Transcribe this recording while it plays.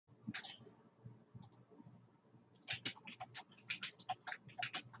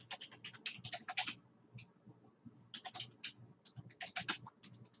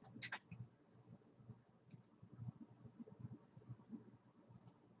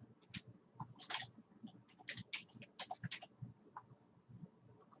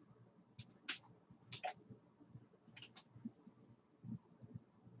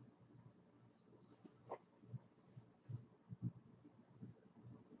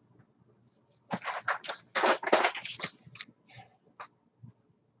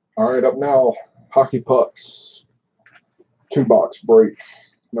All right, up now, Hockey Pucks. 2-box break,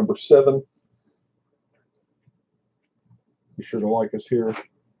 number 7. Be sure to like us here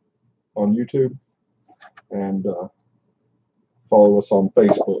on YouTube and follow us on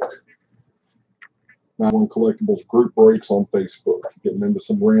Facebook. 91 Collectibles group breaks on Facebook. Getting into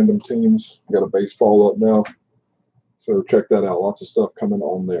some random teams. Got a baseball up now, so check that out. Lots of stuff coming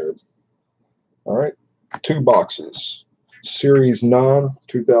on there. All right, 2 boxes. Series 9,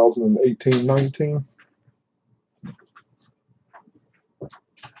 2018-19.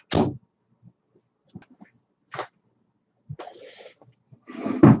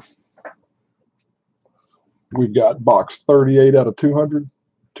 We've got box 38 out of 200.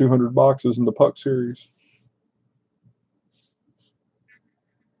 200 boxes in the Puck series.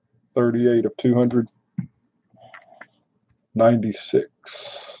 38 of 200.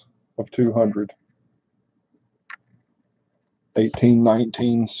 96 of 200.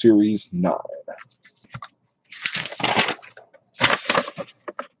 18-19 Series 9.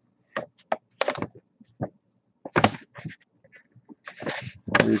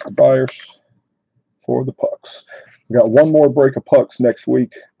 Here's the buyers for the Pucks. We got one more break of Pucks next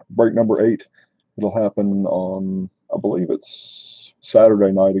week, break number 8. It'll happen on, I believe it's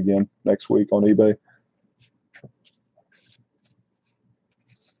Saturday night again next week on eBay.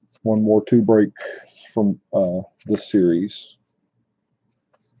 One more 2 break from this series.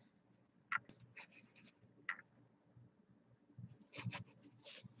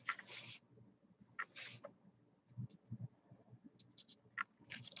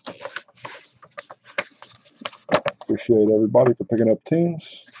 Appreciate everybody for picking up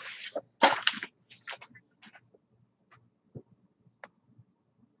teams.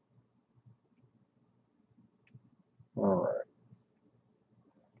 All right.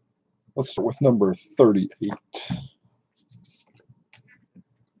 Let's start with number 38.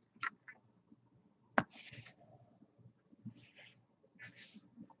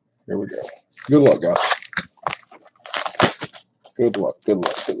 Here we go. Good luck, guys. Good luck, good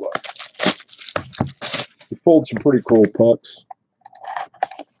luck, good luck. We pulled some pretty cool Pucks.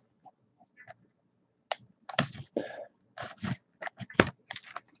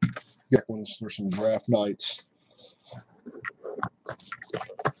 Get ones for some draft nights.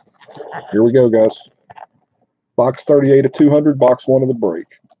 Here we go, guys. Box 38 of 200, box 1 of the break.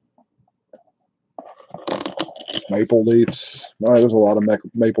 Maple Leafs. All right, there's a lot of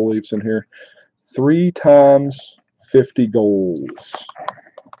Maple Leafs in here. 3 times 50 goals.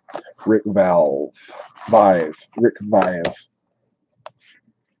 Rick Vive. Rick Vive.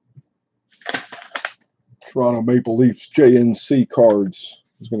 Toronto Maple Leafs JNC cards.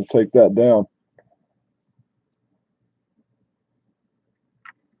 Is going to take that down.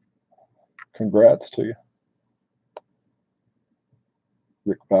 Congrats to you.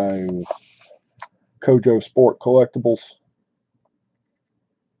 Rick Vive. Kojo Sport Collectibles.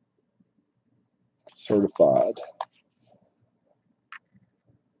 Certified.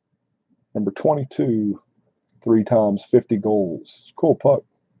 Number 22. 3 times 50 goals. Cool puck.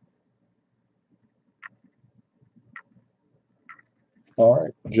 All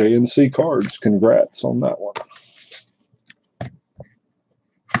right. JNC cards. Congrats on that one.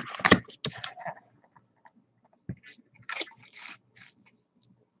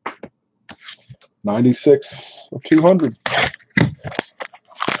 '96 of 200.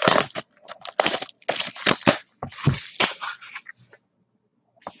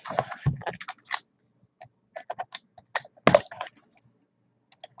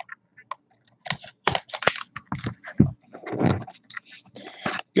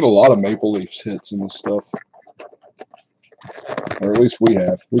 Get a lot of Maple Leafs hits in this stuff. Or at least we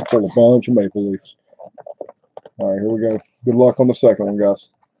have. We pulled a bunch of Maple Leafs. All right, here we go. Good luck on the second one, guys.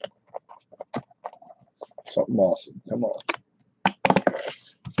 Something awesome. Come on.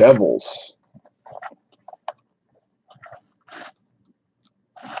 Devils.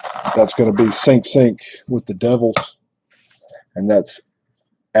 That's going to be sync with the Devils. And that's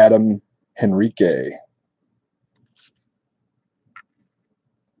Adam Henrique.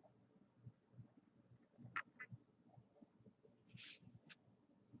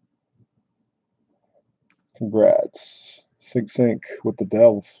 Congrats. Sync with the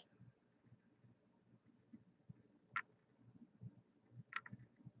Devils.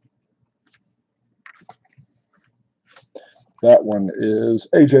 That one is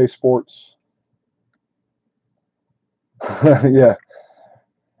AJ Sports. Yeah.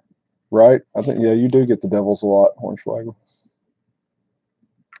 Right? I think, yeah, you do get the Devils a lot, Hornswoggle.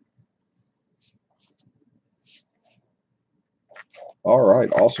 All right,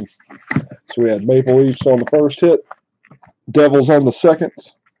 awesome. So we had Maple Leafs on the first hit, Devils on the second.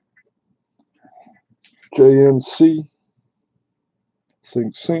 JNC.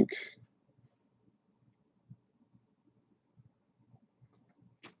 Sync.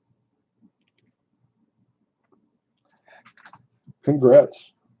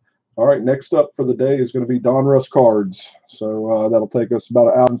 Congrats. All right, next up for the day is going to be Donruss cards. So that'll take us about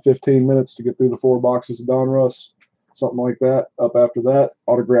an hour and 15 minutes to get through the 4 boxes of Donruss, something like that. Up after that,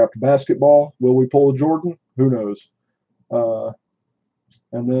 autographed basketball. Will we pull a Jordan? Who knows?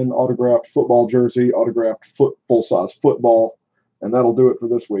 And then autographed football jersey, autographed full-size football, and that'll do it for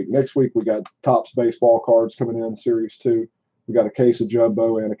this week. Next week, we got Topps baseball cards coming in, Series 2. We got a case of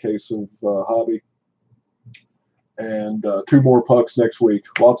Jumbo and a case of Hobby. And 2 more pucks next week.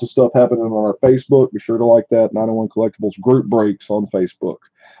 Lots of stuff happening on our Facebook. Be sure to like that. 901 Collectibles group breaks on Facebook.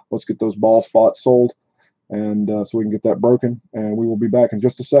 Let's get those ball spots sold, and so we can get that broken. And we will be back in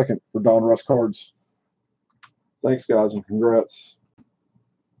just a second for Donruss cards. Thanks, guys, and congrats.